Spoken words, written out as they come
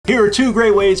Here are two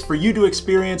great ways for you to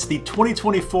experience the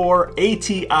 2024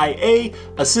 ATIA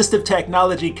Assistive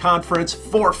Technology Conference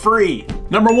for free.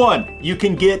 Number one, you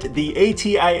can get the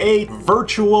ATIA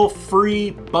Virtual Free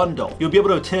Bundle. You'll be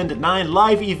able to attend 9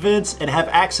 live events and have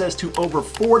access to over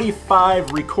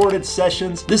 45 recorded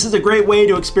sessions. This is a great way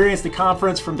to experience the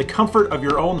conference from the comfort of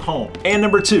your own home. And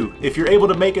number two, if you're able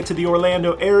to make it to the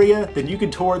Orlando area, then you can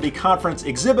tour the conference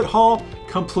exhibit hall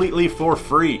completely for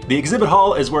free. The exhibit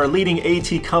hall is where leading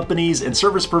AT companies and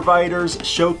service providers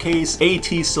showcase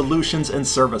AT solutions and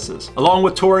services. Along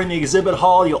with touring the exhibit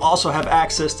hall, you'll also have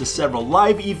access to several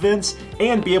live events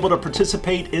and be able to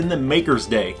participate in the Maker's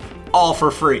Day, all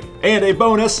for free. And a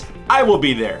bonus, I will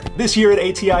be there. This year at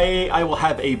ATIA, I will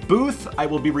have a booth. I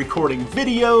will be recording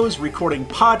videos, recording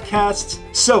podcasts.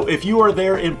 So if you are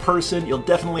there in person, you'll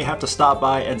definitely have to stop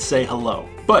by and say hello.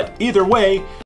 But either way,